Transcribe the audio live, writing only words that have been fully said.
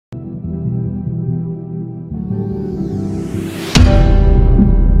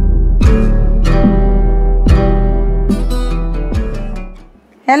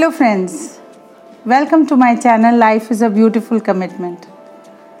Hello friends, welcome to my channel Life is a Beautiful Commitment.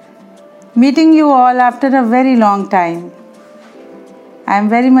 Meeting you all after a very long time. I am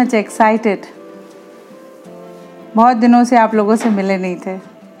very much excited. बहुत दिनों से आप लोगों से मिले नहीं थे.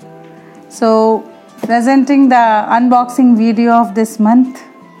 So presenting the unboxing video of this month.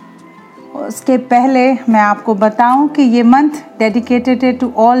 उसके पहले मैं आपको बताऊं कि ये month dedicated है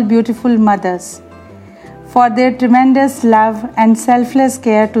to all beautiful mothers. For their tremendous love and selfless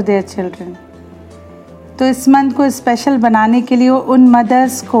care to their children. तो इस मंथ को स्पेशल बनाने के लिए उन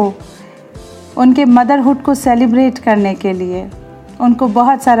मदर्स को उनके मदरहुड को सेलिब्रेट करने के लिए उनको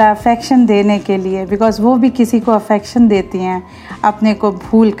बहुत सारा अफेक्शन देने के लिए बिकॉज़ वो भी किसी को अफेक्शन देती हैं अपने को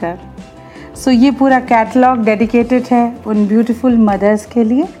भूल कर. सो ये पूरा कैटलॉग डेडिकेटेड है उन ब्यूटीफुल मदर्स के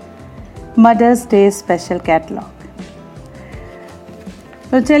लिए. Mother's day special catalogue.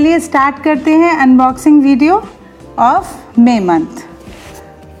 तो चलिए स्टार्ट करते हैं unboxing video of May month.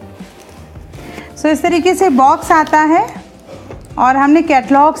 सो इस तरीके से बॉक्स आता है और हमने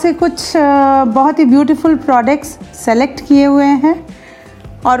कैटलॉग से कुछ बहुत ही ब्यूटीफुल प्रोडक्ट्स सेलेक्ट किए हुए हैं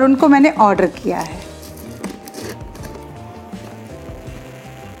और उनको मैंने ऑर्डर किया है.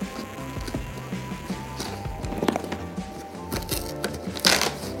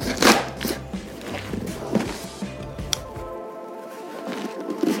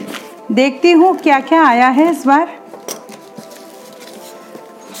 देखती हूँ क्या क्या आया है इस बार.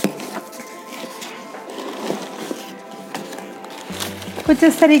 कुछ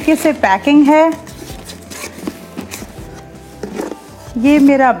इस तरीके से पैकिंग है. ये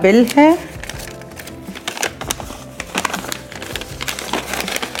मेरा बिल है.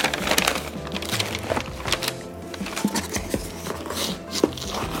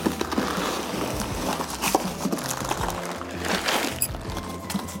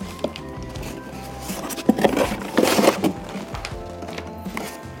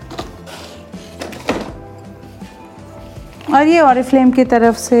 और ये Oriflame की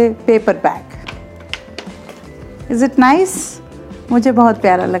तरफ से paper bag. Is it nice? मुझे बहुत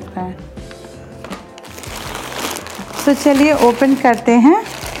प्यारा लग रहा है. तो चलिए ओपन करते हैं.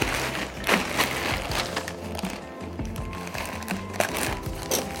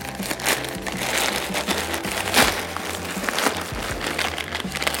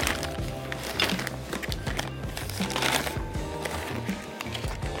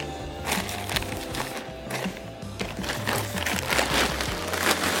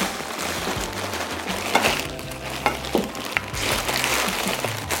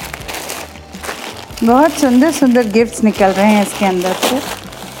 बहुत सुंदर सुंदर गिफ्ट्स निकल रहे हैं इसके अंदर से.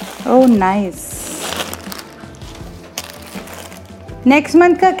 Oh nice. नेक्स्ट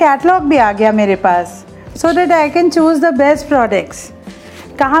मंथ का कैटलॉग भी आ गया मेरे पास so that I can choose the best products.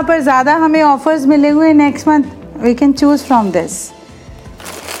 कहाँ पर ज़्यादा हमें ऑफर्स मिले हुए next month we can choose from this.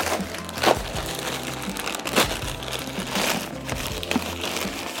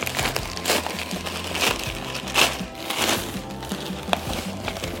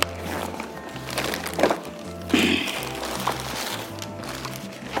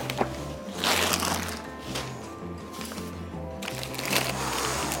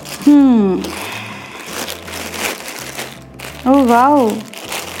 Oh wow,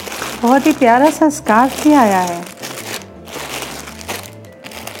 बहुत ही प्यारा सा स्कार्फ भी आया है.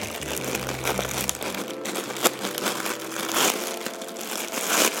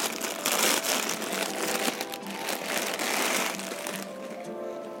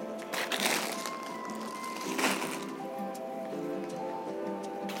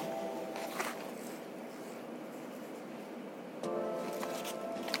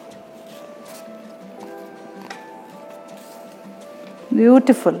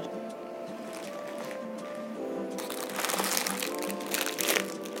 ब्यूटीफुल.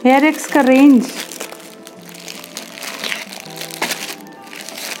 हेयर एक्स का रेंज.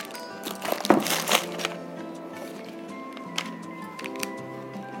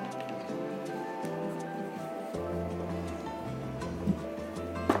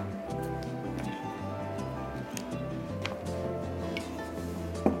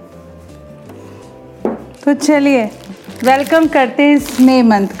 तो चलिए वेलकम करते हैं इस मई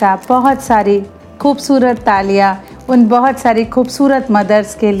मंथ का. बहुत सारी खूबसूरत तालियां उन बहुत सारी खूबसूरत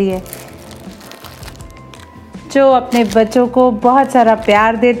मदर्स के लिए जो अपने बच्चों को बहुत सारा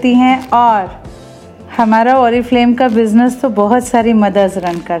प्यार देती हैं. और हमारा Oriflame का बिज़नेस तो बहुत सारी मदर्स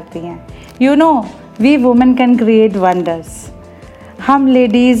रन करती हैं. You know we women can create wonders. हम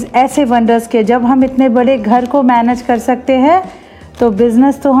लेडीज़ ऐसे वंडर्स के जब हम इतने बड़े घर को मैनेज कर सकते हैं तो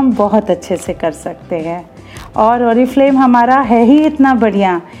बिज़नेस तो हम बहुत अच्छे से कर सकते हैं. और Oriflame हमारा है ही इतना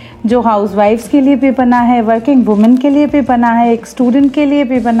बढ़िया जो हाउसवाइफ्स के लिए भी बना है, वर्किंग वुमेन के लिए भी बना है, एक स्टूडेंट के लिए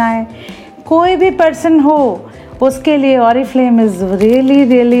भी बना है, कोई भी पर्सन हो उसके लिए Oriflame is really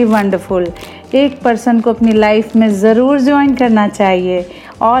really wonderful. एक पर्सन को अपनी लाइफ में ज़रूर ज्वाइन करना चाहिए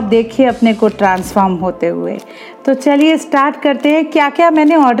और देखिए अपने को ट्रांसफॉर्म होते हुए। तो चलिए स्टार्ट करते हैं क्या क्या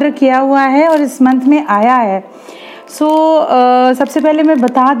मैंने ऑर्डर किया हुआ है और इस मंथ में आया है। सबसे पहले मैं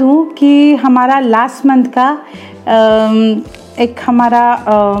बता दूं कि हमारा लास्ट मंथ का एक हमारा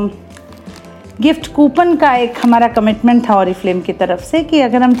गिफ्ट कूपन का एक हमारा कमिटमेंट था ऑरिफ्लेम की तरफ से कि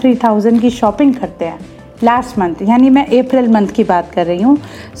अगर हम 3000 की शॉपिंग करते हैं लास्ट मंथ, यानी मैं अप्रैल मंथ की बात कर रही हूँ,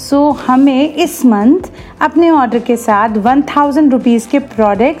 हमें इस मंथ अपने ऑर्डर के साथ 1000 रुपीज़ के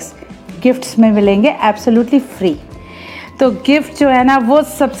प्रोडक्ट्स गिफ्ट्स में मिलेंगे एब्सोल्युटली फ्री। तो गिफ्ट जो है ना वो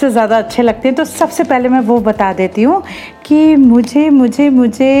सबसे ज़्यादा अच्छे लगते हैं, तो सबसे पहले मैं वो बता देती हूँ कि मुझे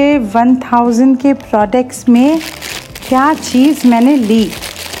 1000 के प्रोडक्ट्स में क्या चीज़ मैंने ली।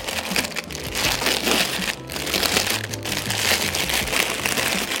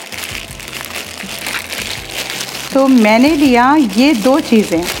 तो मैंने लिया ये 2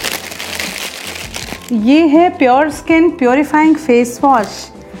 चीज़ें। ये है pure skin purifying face wash,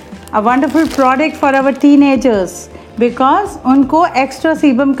 a wonderful product for our teenagers, because उनको एक्स्ट्रा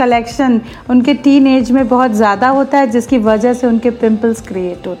सीबम कलेक्शन उनके टीन एज में बहुत ज़्यादा होता है, जिसकी वजह से उनके पिंपल्स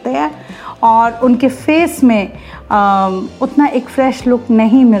क्रिएट होते हैं और उनके फेस में उतना एक फ्रेश लुक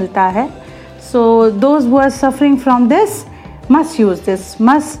नहीं मिलता है। So those who are suffering from this must use this,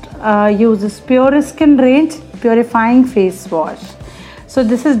 use this pure skin range purifying face wash. So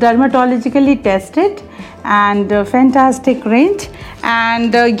this is dermatologically tested and fantastic range,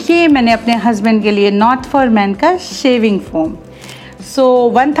 and ये मैंने अपने हस्बैंड के लिए नॉट फॉर मैन का shaving foam.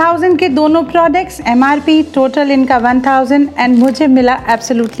 1000 के दोनों products, MRP total इनका 1000 and मुझे मिला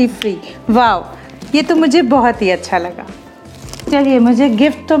एब्सोल्युटली फ्री। वाओ, ये तो मुझे बहुत ही अच्छा लगा। चलिए, मुझे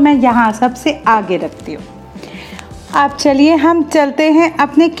गिफ्ट तो मैं यहाँ सबसे आगे रखती हूँ। अब चलिए हम चलते हैं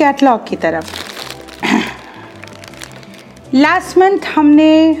अपने कैटलॉग की तरफ। लास्ट मंथ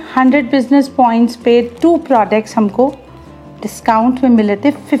हमने 100 बिजनेस पॉइंट्स पे 2 प्रोडक्ट्स हमको डिस्काउंट में मिले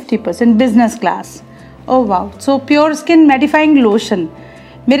थे 50% business class. Oh wow. So pure skin मेडिफाइंग lotion,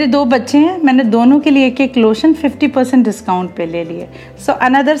 मेरे 2 बच्चे हैं, मैंने दोनों के लिए एक लोशन 50% डिस्काउंट पे ले लिए। So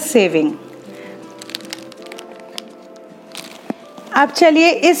another saving. अब चलिए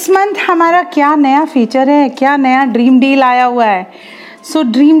इस मंथ हमारा क्या नया फीचर है, क्या नया ड्रीम डील आया हुआ है।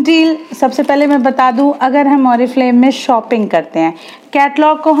 ड्रीम डील सबसे पहले मैं बता दूं, अगर हम ऑरिफ्लेम में शॉपिंग करते हैं,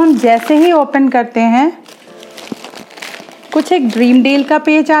 कैटलॉग को हम जैसे ही ओपन करते हैं कुछ एक ड्रीम डील का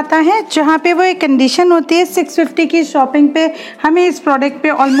पेज आता है जहां पे वो एक कंडीशन होती है 650 की शॉपिंग पे हमें इस प्रोडक्ट पे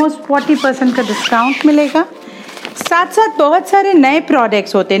ऑलमोस्ट 40% का डिस्काउंट मिलेगा। साथ साथ बहुत सारे नए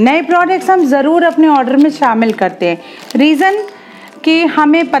प्रोडक्ट्स होते हैं। नए प्रोडक्ट्स हम ज़रूर अपने ऑर्डर में शामिल करते हैं। रीज़न कि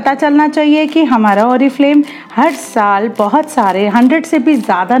हमें पता चलना चाहिए कि हमारा ऑरिफ्लेम हर साल बहुत सारे 100 से भी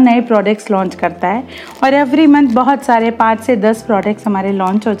ज़्यादा नए प्रोडक्ट्स लॉन्च करता है और एवरी मंथ बहुत सारे 5 से 10 प्रोडक्ट्स हमारे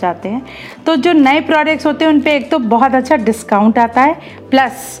लॉन्च हो जाते हैं। तो जो नए प्रोडक्ट्स होते हैं उन पे एक तो बहुत अच्छा डिस्काउंट आता है,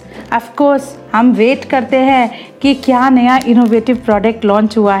 प्लस ऑफ कोर्स हम वेट करते हैं कि क्या नया इनोवेटिव प्रोडक्ट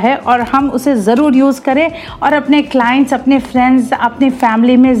लॉन्च हुआ है और हम उसे ज़रूर यूज़ करें और अपने क्लाइंट्स, अपने फ्रेंड्स, अपनी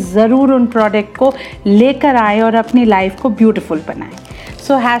फैमिली में ज़रूर उन प्रोडक्ट को लेकर आए और अपनी लाइफ को ब्यूटीफुल बनाएं।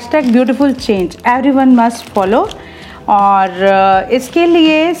 #Beautiful change everyone must follow. और इसके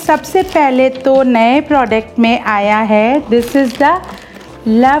लिए सबसे पहले तो नए प्रोडक्ट में आया है, this is the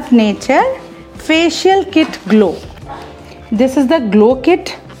love nature facial kit glow. This is the glow kit,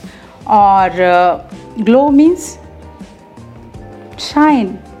 और glow means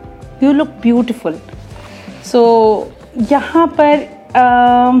shine, you look beautiful. यहाँ पर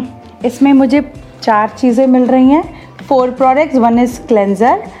इसमें मुझे 4 चीज़ें मिल रही हैं, 4 products. One is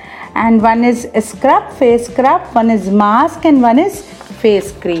cleanser and one is scrub, face scrub, one is mask and one is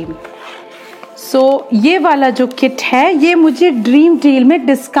face cream. ये वाला जो किट है ये मुझे ड्रीम डील में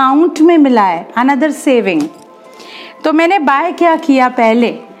डिस्काउंट में मिला है, अनदर सेविंग। तो मैंने बाय क्या किया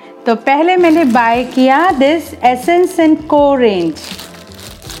पहले मैंने बाय किया दिस एसेंस एंड को range.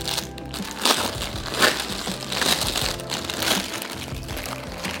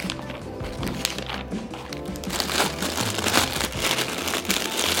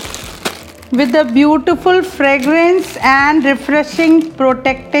 with the beautiful fragrance and refreshing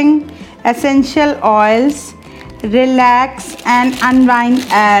protecting essential oils, relax and unwind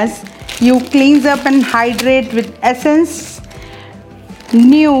as you cleanse up and hydrate with essence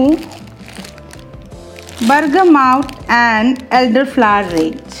new bergamot and elderflower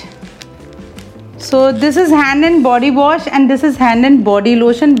range. This is hand and body wash and this is hand and body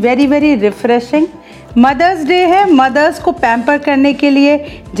lotion, very refreshing, mother's day है, mother's को pamper करने के लिए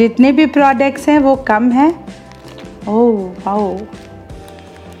जितने भी products हैं वो कम हैं। ओह वाओ,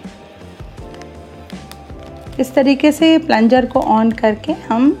 इस तरीके से प्लंजर को ऑन करके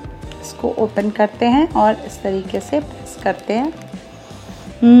हम इसको ओपन करते हैं और इस तरीके से प्रेस करते हैं।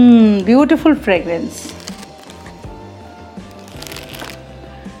 Beautiful fragrance.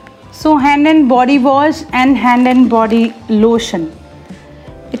 So hand and body wash and hand and body lotion,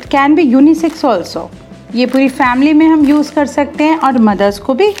 it can be unisex also. ये पूरी फैमिली में हम यूज़ कर सकते हैं और मदर्स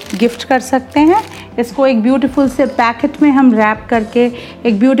को भी गिफ्ट कर सकते हैं। इसको एक ब्यूटीफुल से पैकेट में हम रैप करके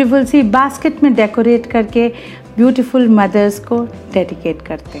एक ब्यूटीफुल सी बास्केट में डेकोरेट करके ब्यूटीफुल मदर्स को डेडिकेट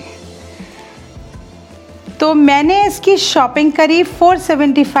करते हैं। तो मैंने इसकी शॉपिंग करी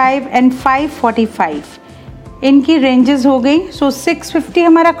 475 एंड 545 इनकी रेंजेस हो गई। सो 650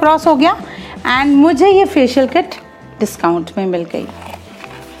 हमारा क्रॉस हो गया एंड मुझे ये फेशियल किट डिस्काउंट में मिल गई।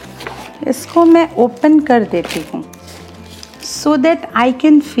 इसको मैं ओपन कर देती हूँ so that I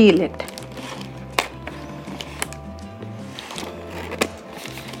can feel it.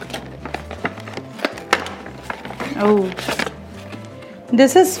 Oh,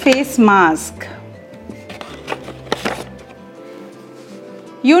 this is face mask.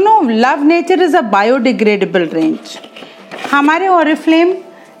 You know, Love Nature is a biodegradable range. हमारे Oriflame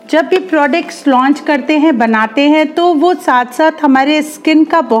जब भी प्रोडक्ट्स लॉन्च करते हैं, बनाते हैं, तो वो साथ साथ हमारे स्किन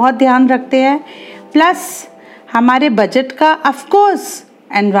का बहुत ध्यान रखते हैं, प्लस हमारे बजट का, ऑफ कोर्स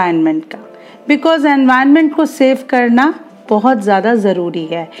एनवायरनमेंट का, बिकॉज एनवायरनमेंट को सेव करना बहुत ज़्यादा ज़रूरी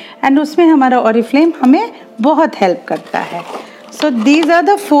है एंड उसमें हमारा Oriflame हमें बहुत हेल्प करता है। So these are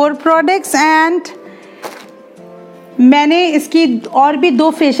the 4 products and मैंने इसकी और भी 2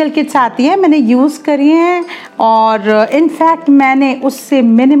 फेशियल किट्स आती हैं, मैंने यूज़ करी हैं और इनफैक्ट मैंने उससे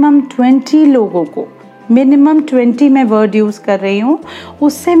मिनिमम 20 लोगों को, मिनिमम 20 मैं वर्ड यूज़ कर रही हूँ,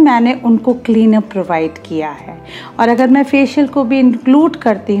 उससे मैंने उनको क्लीन अप प्रोवाइड किया है। और अगर मैं फेशियल को भी इंक्लूड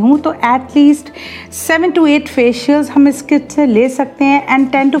करती हूँ तो एटलीस्ट 7 to 8 फेशियल्स हम इस किट से ले सकते हैं and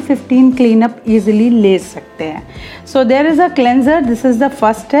 10 to 15 clean up easily ले सकते हैं। So there is a cleanser, this is the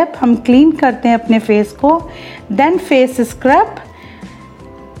first step. हम क्लीन करते हैं अपने फेस को, देन फेस स्क्रब।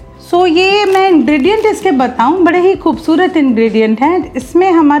 सो ये मैं इंग्रेडिएंट इसके बताऊँ, बड़े ही खूबसूरत इंग्रेडिएंट हैं। इसमें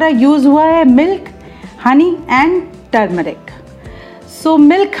हमारा यूज़ हुआ है milk, honey and turmeric. So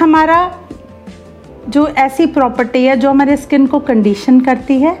milk हमारा जो ऐसी प्रॉपर्टी है जो हमारे स्किन को कंडीशन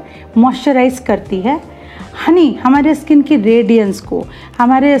करती है, मॉइस्चराइज करती है। हनी हमारे स्किन की रेडियंस को,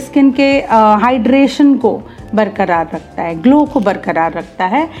 हमारे स्किन के हाइड्रेशन को बरकरार रखता है, ग्लो को बरकरार रखता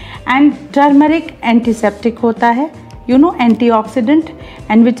है। एंड टर्मरिक एंटीसेप्टिक होता है, you know, antioxidant,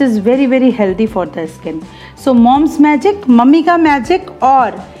 and which is very very healthy for the skin. So Mom's Magic, mummy का मैजिक,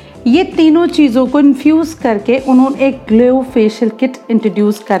 और ये तीनों चीज़ों को इन्फ्यूज़ करके उन्होंने एक ग्लो फेशियल किट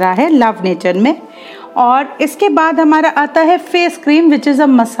इंट्रोड्यूस करा है लव नेचर में। और इसके बाद हमारा आता है face cream which is a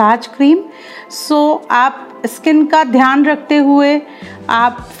massage cream. सो आप स्किन का ध्यान रखते हुए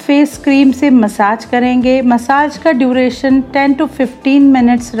आप फेस क्रीम से मसाज करेंगे। मसाज का ड्यूरेशन 10 to 15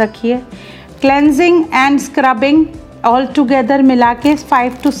 मिनट्स रखिए। Cleansing and scrubbing all together मिला के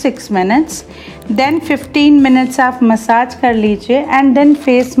 5 to 6 मिनट्स, देन 15 मिनट्स आप मसाज कर लीजिए and then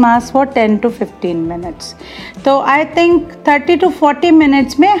face mask for 10 to 15 minutes. तो आई थिंक 30 to 40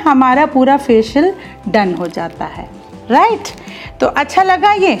 मिनट्स में हमारा पूरा फेशियल डन हो जाता है, राइट। तो अच्छा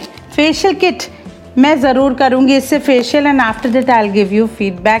लगा ये फेशियल किट, मैं ज़रूर करूँगी इससे facial and after that I will give you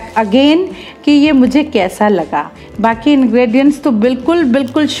feedback again कि ये मुझे कैसा लगा। बाकी इंग्रेडिएंट्स तो बिल्कुल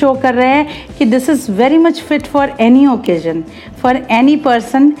बिल्कुल शो कर रहे हैं कि this is very much fit for any occasion, for any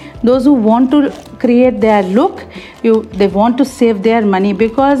person, those who want to create their look, they want to save their money.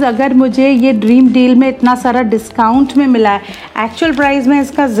 Because अगर मुझे ये ड्रीम डील में इतना सारा डिस्काउंट में मिला है, एक्चुअल प्राइस में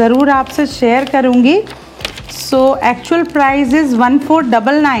इसका ज़रूर आपसे शेयर करूँगी। So actual price is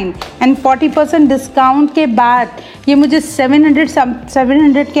 1499 and 40% discount के बाद ये मुझे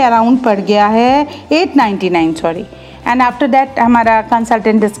 700 के अराउंड पड़ गया है, 899 सॉरी। एंड आफ्टर दैट हमारा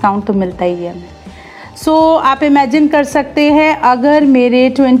कंसल्टेंट डिस्काउंट तो मिलता ही है। सो आप इमेजिन कर सकते हैं अगर मेरे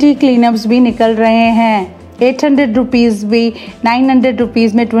 20 क्लीनअप्स भी निकल रहे हैं, 800 रुपीज़ भी, 900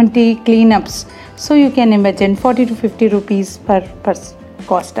 रुपीज़ में 20 cleanups, so you can imagine 40 to 50 rupees पर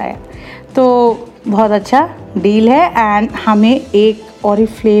कॉस्ट आया। तो बहुत अच्छा डील है एंड हमें एक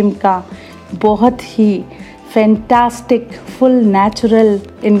Oriflame का बहुत ही फैंटास्टिक फुल नेचुरल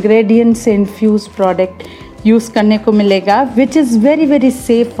इंग्रेडिएंट से इन्फ्यूज प्रोडक्ट यूज़ करने को मिलेगा which is very very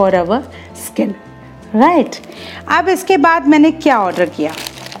safe for our skin, right. अब इसके बाद मैंने क्या ऑर्डर किया,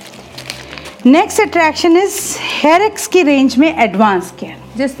 next attraction is here x की रेंज में एडवांस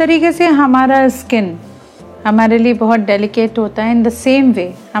केयर। जिस तरीके से हमारा स्किन हमारे लिए बहुत डेलिकेट होता है, इन द सेम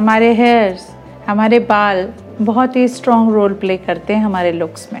वे हमारे हेयर्स हमारे बाल बहुत ही स्ट्रॉन्ग रोल प्ले करते हैं हमारे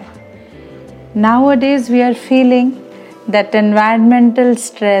लुक्स में। Nowadays we are feeling that environmental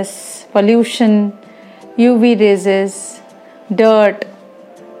stress, pollution, UV rays, dirt,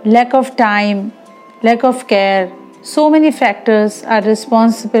 lack of time, lack of care, so many factors are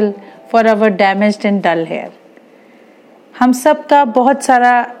responsible for our damaged and dull hair. हम सब का बहुत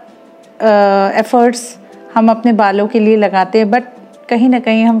सारा efforts हम अपने बालों के लिए लगाते हैं, बट कहीं ना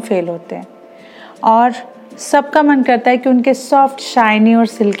कहीं हम फेल होते हैं। और सबका मन करता है कि उनके सॉफ्ट, शाइनी और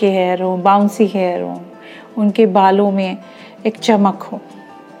सिल्की हेयर हो, बाउंसी हेयर हो, उनके बालों में एक चमक हो,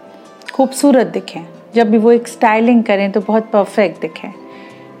 खूबसूरत दिखें। जब भी वो एक स्टाइलिंग करें तो बहुत परफेक्ट दिखें।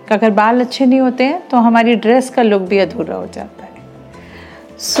 अगर बाल अच्छे नहीं होते हैं तो हमारी ड्रेस का लुक भी अधूरा हो जाता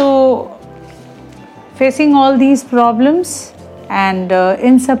है। सो facing all these problems and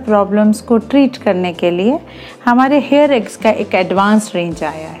in सब प्रॉब्लम्स को ट्रीट करने के लिए हमारे हेयर एग्स का एक एडवांस रेंज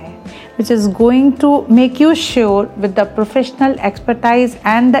आया है, which is going to make you sure with the professional expertise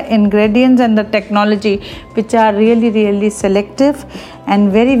and the ingredients and the technology which are really selective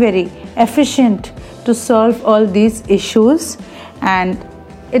and very efficient to solve all these issues, and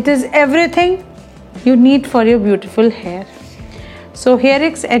it is everything you need for your beautiful hair. So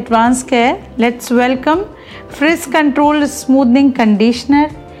HairX Advanced Care, let's welcome Frizz Control Smoothing Conditioner,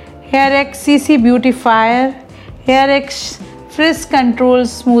 HairX CC Beautifier, HairX Frizz Control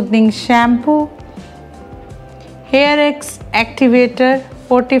Smoothing Shampoo, HairX Activator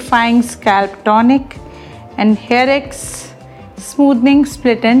Fortifying Scalp Tonic and HairX Smoothing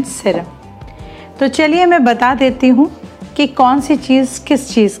Split End Serum. तो चलिए मैं बता देती हूँ कि कौन सी चीज़ किस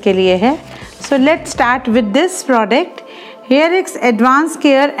चीज़ के लिए है। So let's start with this product, HairX Advanced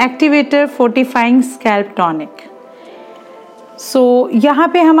Care Activator Fortifying Scalp Tonic. सो यहाँ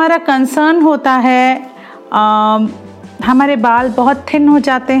पे हमारा कंसर्न होता है हमारे बाल बहुत थिन हो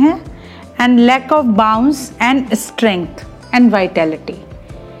जाते हैं and lack of bounce and strength and vitality.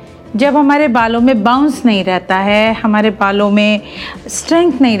 जब हमारे बालों में बाउंस नहीं रहता है, हमारे बालों में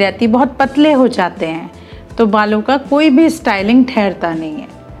स्ट्रेंथ नहीं रहती, बहुत पतले हो जाते हैं, तो बालों का कोई भी स्टाइलिंग ठहरता नहीं है,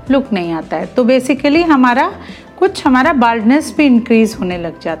 लुक नहीं आता है। तो बेसिकली हमारा बाल्डनेस भी इंक्रीज होने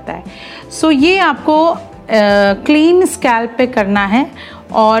लग जाता है। सो ये आपको क्लीन स्कैल्प पे करना है,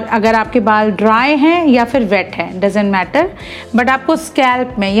 और अगर आपके बाल ड्राई हैं या फिर वेट हैं, डजेंट मैटर, बट आपको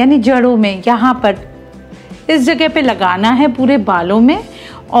स्कैल्प में यानी जड़ों में, यहाँ पर इस जगह पे लगाना है पूरे बालों में,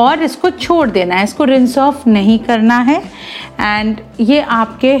 और इसको छोड़ देना है, इसको रिंस ऑफ नहीं करना है। एंड ये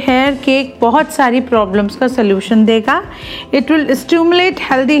आपके हेयर के बहुत सारी प्रॉब्लम्स का सल्यूशन देगा। It will stimulate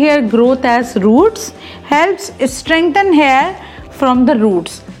healthy hair growth as roots, helps strengthen hair from the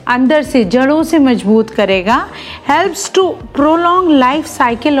roots, अंदर से जड़ों से मजबूत करेगा। Helps to prolong life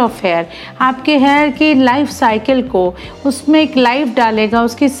cycle of hair, आपके हेयर की लाइफ साइकिल को, उसमें एक लाइफ डालेगा,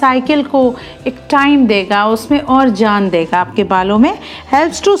 उसकी साइकिल को एक टाइम देगा, उसमें और जान देगा आपके बालों में।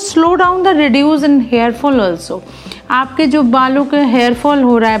 Helps to slow down the reduce in hair fall also, आपके जो बालों के हेयर फॉल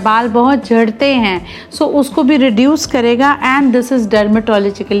हो रहा है, बाल बहुत झड़ते हैं, सो उसको भी रिड्यूस करेगा। And this is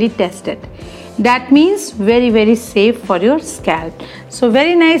dermatologically tested, that means very safe for your scalp. So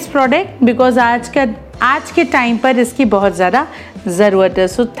very nice product, because आज के टाइम पर इसकी बहुत ज़्यादा ज़रूरत है।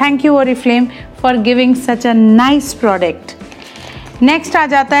 So thank you Oriflame for giving such a nice product. Next आ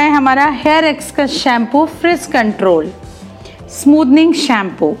जाता है हमारा HairX का shampoo, fridge control smoothening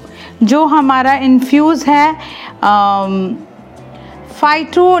shampoo, जो हमारा इन्फ्यूज़ है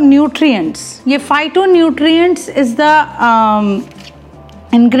फाइटोन्यूट्रिएंट्स। ये फाइटोन्यूट्रिएंट्स इज़ द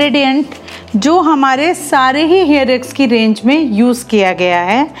इंग्रेडिएंट जो हमारे सारे ही HairX की रेंज में यूज़ किया गया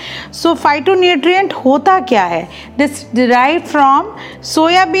है। सो फाइटोन्यूट्रिएंट होता क्या है? This derive from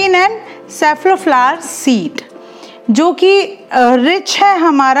soybean and सैफ्लोफ्लावर seed, जो कि रिच है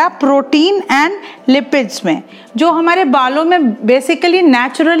हमारा प्रोटीन एंड लिपिड्स में, जो हमारे बालों में बेसिकली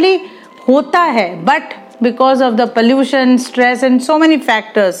नेचुरली होता है, but because of the pollution, stress and so many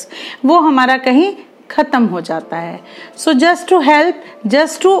factors वो हमारा कहीं ख़त्म हो जाता है। So just to help,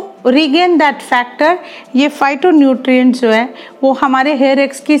 just to regain that factor, ये फाइटोन्यूट्रिएंट जो है वो हमारे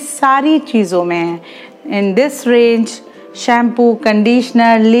HairX की सारी चीज़ों में है। In this range shampoo,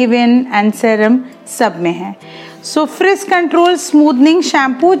 conditioner, live in and serum सब में है। सो फ्रिज कंट्रोल स्मूथनिंग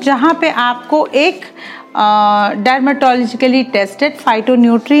शैम्पू, जहाँ पे आपको एक डर्मेटोलॉजिकली टेस्टेड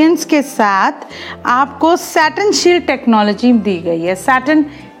फाइटोन्यूट्रिएंट्स के साथ आपको सैटिन शील्ड टेक्नोलॉजी दी गई है। सैटिन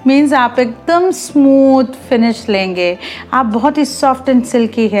मीन्स आप एकदम स्मूथ फिनिश लेंगे, आप बहुत ही सॉफ्ट एंड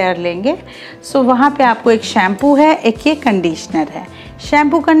सिल्की हेयर लेंगे। सो वहाँ पे आपको एक शैम्पू है, एक ये कंडीशनर है।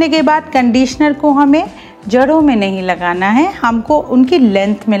 शैम्पू करने के बाद कंडीशनर को हमें जड़ों में नहीं लगाना है, हमको उनकी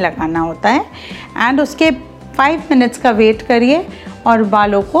लेंथ में लगाना होता है। एंड उसके 5 मिनट्स का वेट करिए और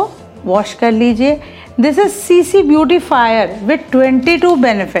बालों को वॉश कर लीजिए। This is CC beautifier with 22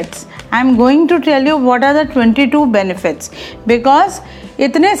 benefits. I am going to tell you what are the 22 benefits, because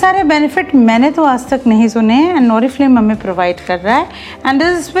इतने सारे बेनिफिट मैंने तो आज तक नहीं सुने हैं एंड Oriflame हमें प्रोवाइड कर रहा है। And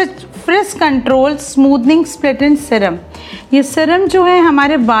this is with fridge control smoothening split and serum. ये सिरम जो है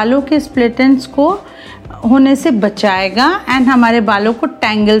हमारे बालों के स्प्लिट एंड्स को होने से बचाएगा एंड हमारे बालों को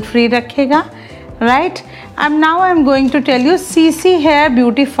टैंगल फ्री रखेगा, right. Now I am going to tell you CC hair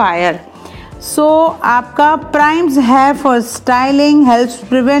beautifier. सो आपका primes here for styling, helps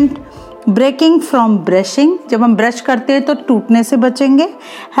prevent breaking from brushing, जब हम ब्रश करते हैं तो टूटने से बचेंगे।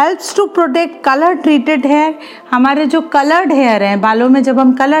 Helps to protect colour treated hair, हमारे जो कलर्ड हेयर हैं बालों में जब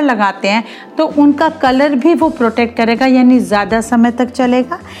हम कलर लगाते हैं तो उनका कलर भी वो प्रोटेक्ट करेगा, यानी ज़्यादा समय तक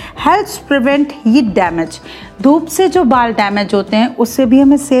चलेगा। हेल्प्स प्रिवेंट हीट डैमेज, धूप से जो बाल डैमेज होते हैं उससे भी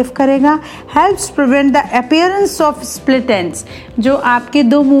हमें सेव करेगा। Helps prevent the appearance of split ends, जो आपके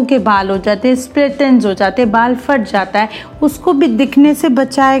दो मुंह के बाल हो जाते हैं, स्प्लिट एंड्स हो जाते हैं, बाल फट जाता है, उसको भी दिखने से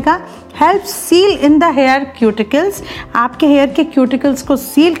बचाएगा। Help seal in the hair cuticles, आपके हेयर के क्यूटिकल्स को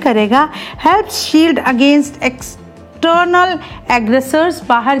सील करेगा। हेल्प शील्ड अगेंस्ट एक्सटर्नल एग्रेसर्स,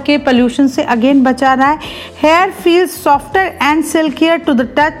 बाहर के पोल्यूशन से अगेन बचा रहा है। Hair feels softer and सिल्कियर to the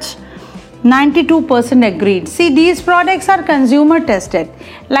touch, 92% agreed. See, these products are consumer tested.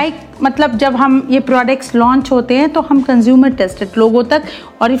 Like मतलब जब हम ये प्रोडक्ट्स लॉन्च होते हैं तो हम कंज्यूमर टेस्टेड लोगों तक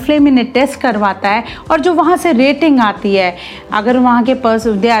Oriflame इन्हें टेस्ट करवाता है और जो वहाँ से रेटिंग आती है, अगर वहाँ के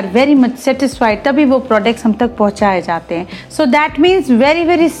person they are very much satisfied, तभी वो प्रोडक्ट्स हम तक पहुँचाए जाते हैं। So that means very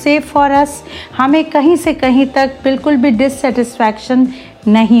very safe for us, हमें कहीं से कहीं तक बिल्कुल भी डिससेटिस्फैक्शन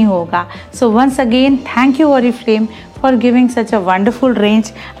नहीं होगा। So once again thank you Oriflame for giving such a wonderful range.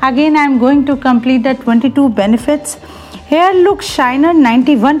 Again, I am going to complete the 22 benefits. Hair look shiner,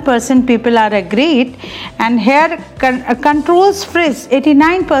 91% people are agreed, and hair controls frizz,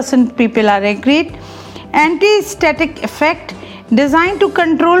 89% people are agreed. Anti-static effect, designed to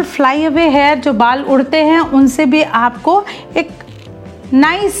control flyaway hair, जो बाल उड़ते हैं उनसे भी आपको एक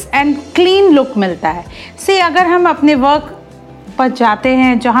nice and clean look मिलता है। See, अगर हम अपने वर्क पर जाते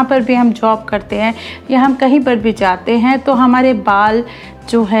हैं, जहाँ पर भी हम जॉब करते हैं या हम कहीं पर भी जाते हैं, तो हमारे बाल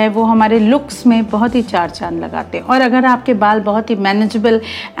जो है वो हमारे लुक्स में बहुत ही चार चांद लगाते हैं। और अगर आपके बाल बहुत ही manageable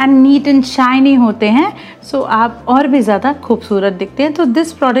and neat and shiny होते हैं, सो आप और भी ज़्यादा खूबसूरत दिखते हैं। तो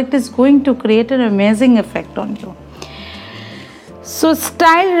this product is going to create an amazing effect on you. So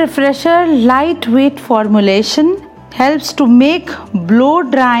style refresher, light weight formulation, helps to make blow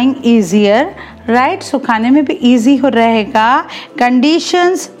drawing easier, right, सुखाने में भी ईजी हो रहेगा।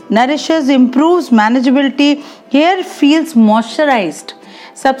 Conditions, nourishes, improves manageability, hair feels moisturised.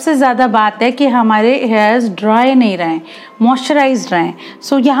 सबसे ज़्यादा बात है कि हमारे हेयर्स ड्राई नहीं रहें, मॉइस्चराइज्ड रहें।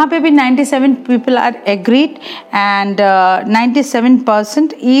 सो यहाँ पे भी 97 people are agreed and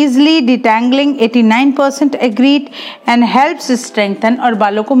 97% easily डिटेंगलिंग, 89% agreed and helps strengthen, और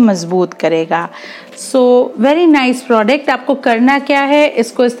बालों को मजबूत करेगा। So very nice product. आपको करना क्या है,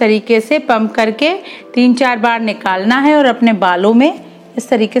 इसको इस तरीके से पंप करके 3-4 बार निकालना है और अपने बालों में इस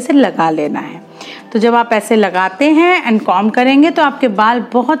तरीके से लगा लेना है। तो जब आप ऐसे लगाते हैं एंड कॉम करेंगे तो आपके बाल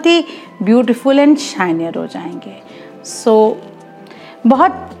बहुत ही ब्यूटीफुल एंड शाइनियर हो जाएंगे। सो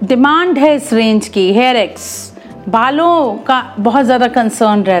बहुत डिमांड है इस रेंज की। हेयर एक्स, बालों का बहुत ज़्यादा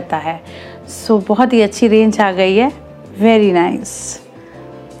कंसर्न रहता है। सो बहुत ही अच्छी रेंज आ गई है, very nice.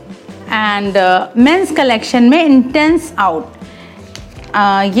 And men's collection में इंटेंस आउट,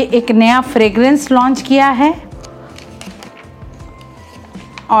 ये एक नया फ्रेग्रेंस लॉन्च किया है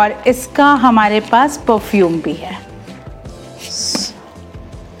और इसका हमारे पास परफ्यूम भी है।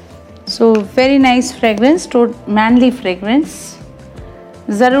 So very nice fragrance, mainly fragrance,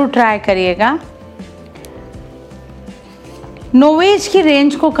 ज़रूर ट्राई करिएगा। नोवेज की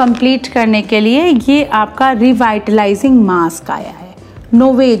रेंज को कंप्लीट करने के लिए ये आपका रिवाइटलाइजिंग मास्क आया है।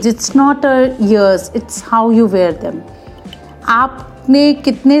 नोवेज, it's not a years, it's how you wear them. आपने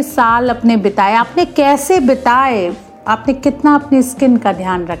कितने साल अपने बिताए, आपने कैसे बिताए, आपने कितना अपनी स्किन का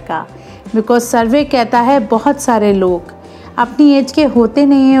ध्यान रखा। बिकॉज सर्वे कहता है बहुत सारे लोग अपनी एज के होते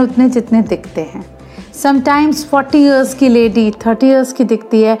नहीं हैं उतने जितने दिखते हैं। समटाइम्स 40 इयर्स की लेडी 30 इयर्स की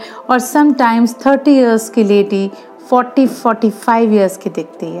दिखती है और समटाइम्स 30 इयर्स की लेडी 40-45 इयर्स की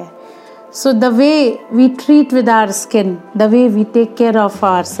दिखती है। So the way we treat with our skin, the way we take care of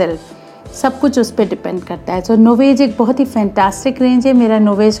our self, सब कुछ उस पर डिपेंड करता है। सो नोवेज एक बहुत ही फैंटास्टिक रेंज है। मेरा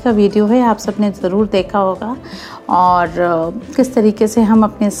नोवेज का वीडियो है, आप सबने ज़रूर देखा होगा। और किस तरीके से हम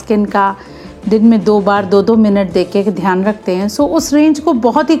अपने स्किन का दिन में 2 बार 2-2 मिनट दे के ध्यान रखते हैं। सो उस रेंज को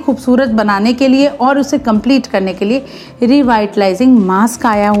बहुत ही खूबसूरत बनाने के लिए और उसे कंप्लीट करने के लिए रिवाइटलाइजिंग मास्क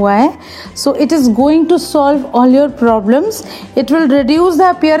आया हुआ है। So it is going to solve all your problems. It will reduce the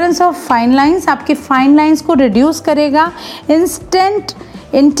appearance of fine lines, आपकी फाइन लाइन्स को रिड्यूस करेगा।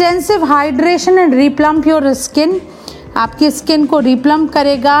 Intensive hydration and रिप्लम्प your skin, आपकी स्किन को रिप्लम्प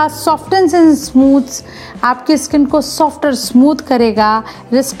करेगा। सॉफ्टन्स एंड स्मूथ्स, आपकी स्किन को सॉफ्ट और स्मूथ करेगा।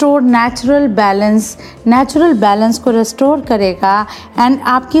 रिस्टोर नेचुरल बैलेंस को रिस्टोर करेगा एंड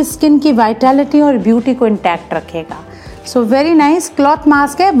आपकी स्किन की वाइटैलिटी और ब्यूटी को इंटैक्ट रखेगा। So very nice cloth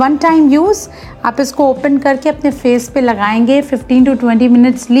mask है, 1 टाइम यूज़। आप इसको ओपन करके अपने फेस पे लगाएंगे, 15 to 20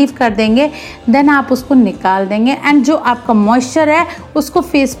 मिनट्स लीव कर देंगे, देन आप उसको निकाल देंगे एंड जो आपका मॉइस्चर है उसको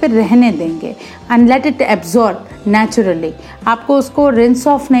फेस पे रहने देंगे and let it absorb naturally. आपको उसको रिंस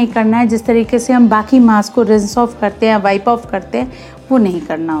ऑफ नहीं करना है, जिस तरीके से हम बाकी मास्क को रिंस ऑफ करते हैं, वाइप ऑफ करते हैं, वो नहीं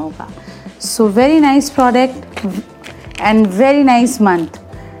करना होगा। So very nice product and very nice month.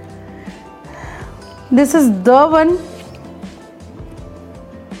 This is the one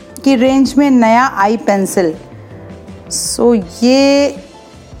की रेंज में नया आई पेंसिल। सो ये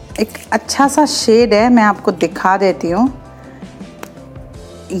एक अच्छा सा शेड है, मैं आपको दिखा देती हूँ।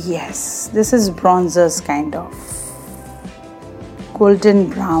 Yes, this is ब्रॉन्जर्स kind of golden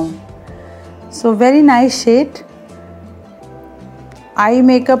brown. So very nice shade. Eye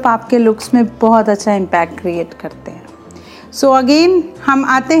makeup आपके लुक्स में बहुत अच्छा इम्पैक्ट क्रिएट करते हैं। सो अगेन हम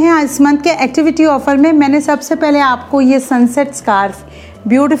आते हैं इस मंथ के एक्टिविटी ऑफर में। मैंने सबसे पहले आपको ये सनसेट स्कार्फ,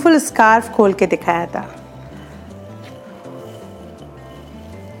 ब्यूटीफुल स्कार्फ खोल के दिखाया था।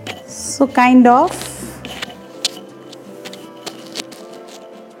 So kind of,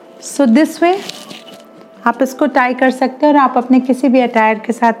 so this way आप इसको टाई कर सकते हैं और आप अपने किसी भी अटायर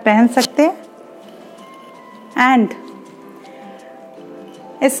के साथ पहन सकते हैं। एंड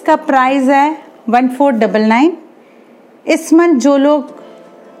इसका प्राइस है 1499। इस मंथ जो लोग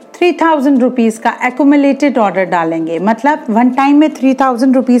 3000 रुपीज़ का एक्यूमुलेटेड ऑर्डर डालेंगे, मतलब 1 टाइम में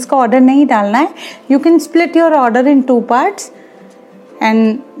 3000 रुपीज़ का ऑर्डर नहीं डालना है, you can split your order in 2 parts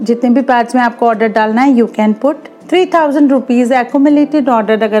and जितने भी पार्ट्स में आपको ऑर्डर डालना है you can put 3000 rupees accumulated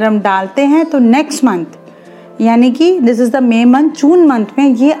order. अगर हम डालते हैं तो नेक्स्ट मंथ, यानी कि this is the May month, June month में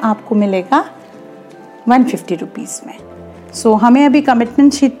ये आपको मिलेगा 150 रुपीज़ में। सो हमें अभी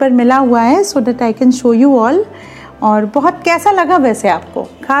कमिटमेंट शीट पर मिला हुआ है, so that I can show you all. और बहुत कैसा लगा वैसे आपको,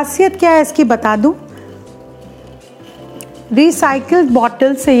 खासियत क्या है इसकी बता दूं। रिसाइकिल्ड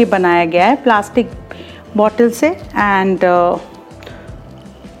बॉटल से ये बनाया गया है, प्लास्टिक बॉटल से, and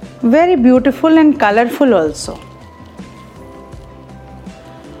very beautiful and colourful also.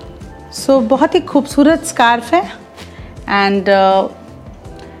 सो बहुत ही खूबसूरत स्कार्फ है and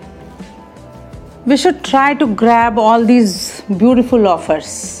we should try to grab all these beautiful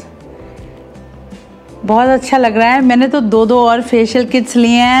offers. बहुत अच्छा लग रहा है। मैंने तो 2 और फेशियल किट्स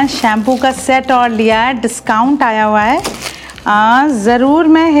लिए हैं, शैम्पू का सेट और लिया है, डिस्काउंट आया हुआ है। ज़रूर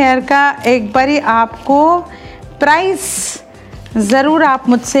मैं हेयर का एक बारी आपको प्राइस ज़रूर आप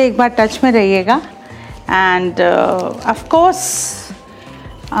मुझसे एक बार टच में रहिएगा। End of course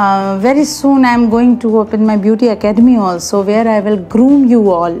very soon I am going to open my beauty academy also, where I will groom you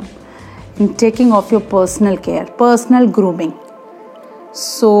all in taking of your personal care, personal grooming.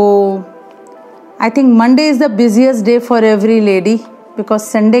 So I think Monday is the busiest day for every lady, because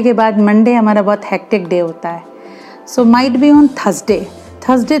Sunday के बाद Monday हमारा बहुत hectic day होता है। So might be on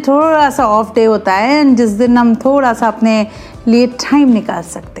Thursday थोड़ा सा of day होता है एंड जिस दिन हम थोड़ा सा अपने लिए टाइम निकाल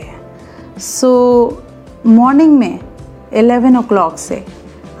सकते हैं। सो मॉर्निंग में 11 o'clock से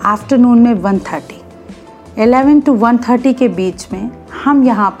आफ्टरनून में 1:30, 11 to 1:30 के बीच में हम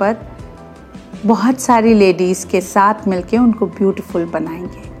यहाँ पर बहुत सारी लेडीज़ के साथ मिलके उनको ब्यूटीफुल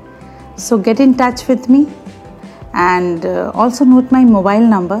बनाएंगे। So get in touch with me and also note my mobile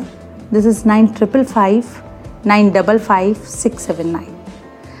number. This is 9555 955 679.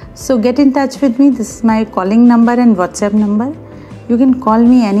 So get in touch with me. This is my calling number and WhatsApp number. You can call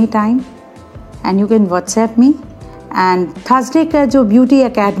me anytime and you can WhatsApp me. And Thursday का जो beauty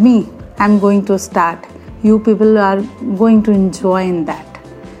academy I'm going to start. You people are going to enjoy in that.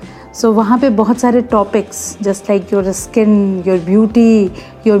 सो वहाँ पे बहुत सारे topics just like your skin, your beauty,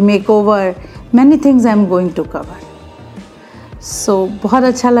 your makeover, many things I am going to cover. सो बहुत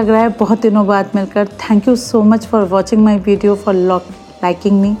अच्छा लग रहा है बहुत दिनों बाद मिलकर। Thank you so much for watching my video, for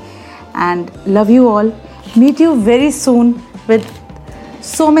liking me and love you all. Meet you very soon with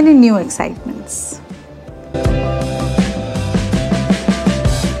so many new excitements.